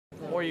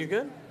were you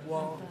good?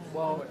 Well,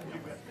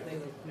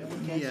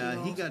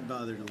 Yeah, he got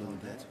bothered a little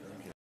bit.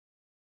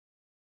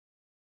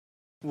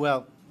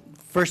 Well,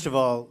 first of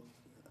all,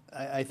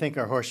 I think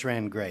our horse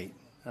ran great.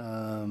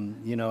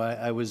 You know,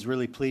 I was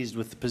really pleased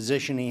with the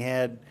position he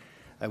had.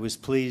 I was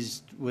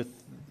pleased with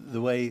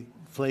the way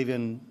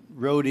Flavian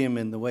rode him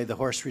and the way the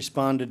horse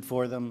responded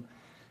for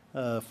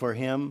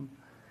him.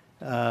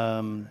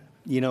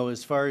 You know,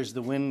 as far as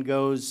the win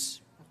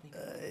goes,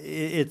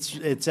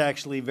 it's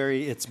actually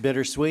it's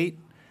bittersweet.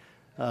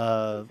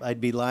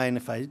 I'd be lying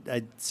if I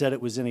said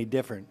it was any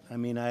different. I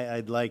mean,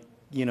 I'd like,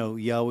 you know,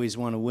 you always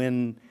want to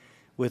win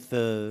with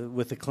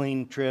a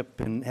clean trip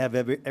and have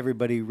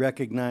everybody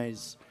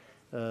recognize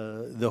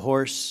the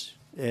horse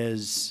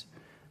as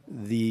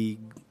the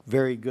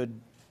very good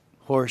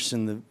horse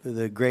and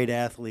the great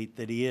athlete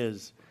that he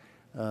is.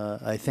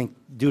 I think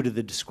due to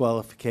the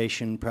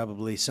disqualification,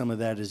 probably some of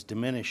that is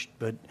diminished.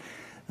 But,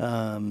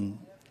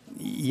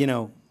 you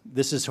know,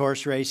 this is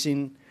horse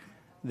racing.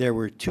 There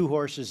were 2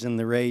 horses in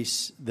the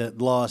race that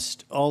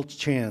lost all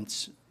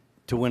chance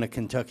to win a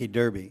Kentucky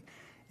Derby.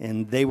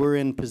 And they were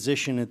in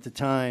position at the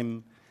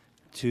time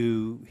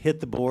to hit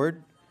the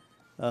board.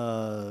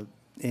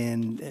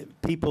 And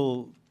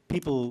people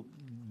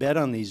bet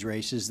on these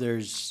races.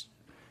 There's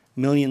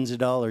millions of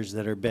dollars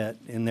that are bet.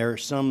 And there are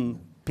some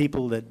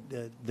people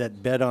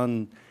that bet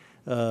on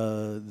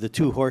the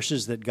 2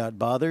 horses that got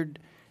bothered,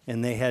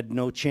 and they had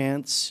no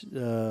chance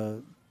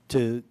to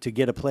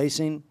get a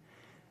placing.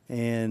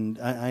 And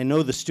I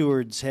know the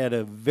stewards had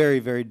a very,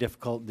 very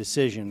difficult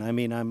decision. I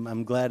mean,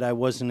 I'm glad I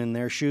wasn't in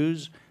their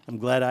shoes. I'm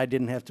glad I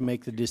didn't have to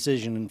make the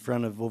decision in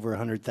front of over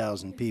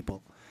 100,000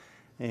 people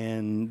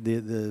and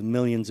the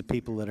millions of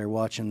people that are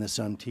watching this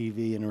on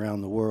TV and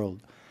around the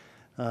world.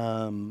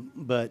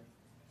 But,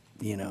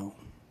 you know,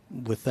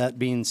 with that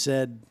being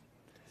said,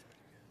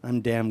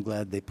 I'm damn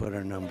glad they put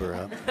our number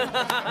up.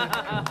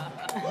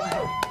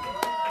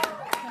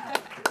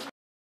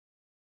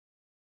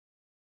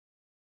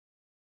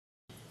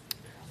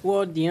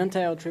 well, the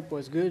entire trip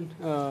was good.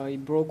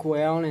 It broke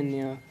well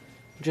and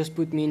just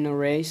put me in a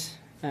race.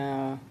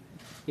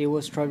 He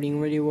was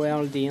traveling really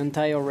well the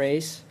entire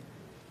race.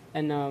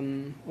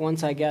 And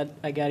once I got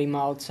him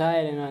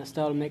outside and I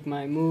started to make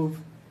my move,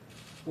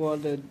 well,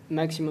 the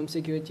maximum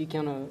security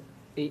kind of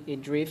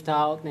it drift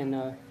out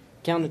and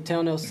kind of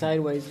turned us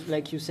sideways,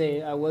 like you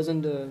say. I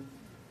wasn't the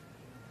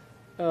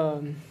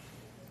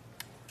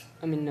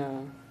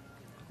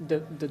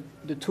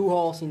the 2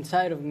 horses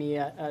inside of me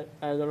had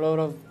a lot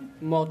of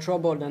more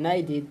trouble than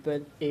I did,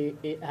 but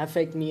it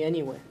affected me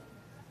anyway.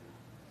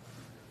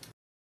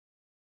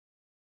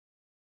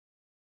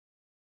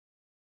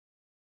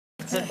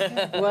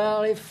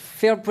 Well, it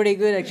felt pretty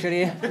good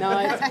actually. No,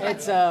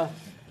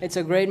 it's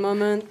a great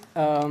moment.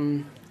 I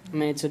mean,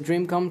 it's a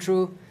dream come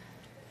true.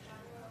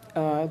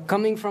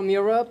 Coming from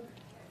Europe,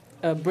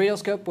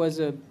 Breeders' Cup was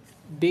a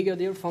bigger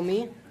deal for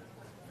me.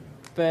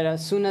 But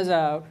as soon as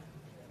I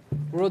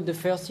rode the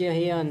first year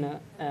here and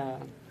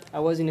I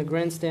was in a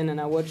grandstand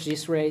and I watched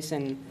this race,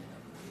 and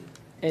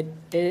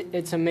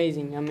it's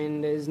amazing. I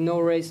mean, there's no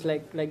race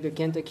like the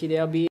Kentucky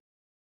Derby.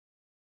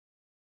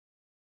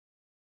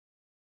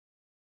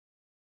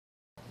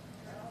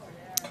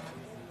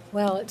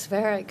 Well, it's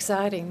very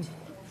exciting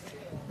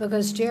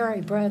because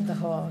Jerry bred the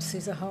horse.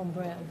 He's a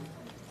homebred.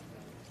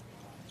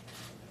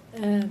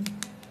 And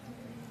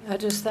I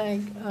just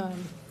thank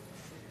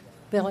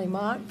Billy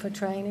Mott for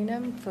training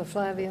him, for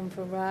Flavian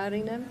for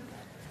riding him,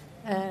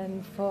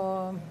 and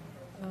for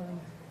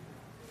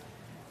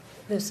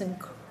this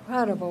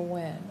incredible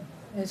win.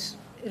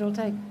 It'll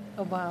take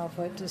a while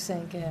for it to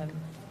sink in.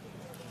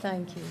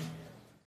 Thank you.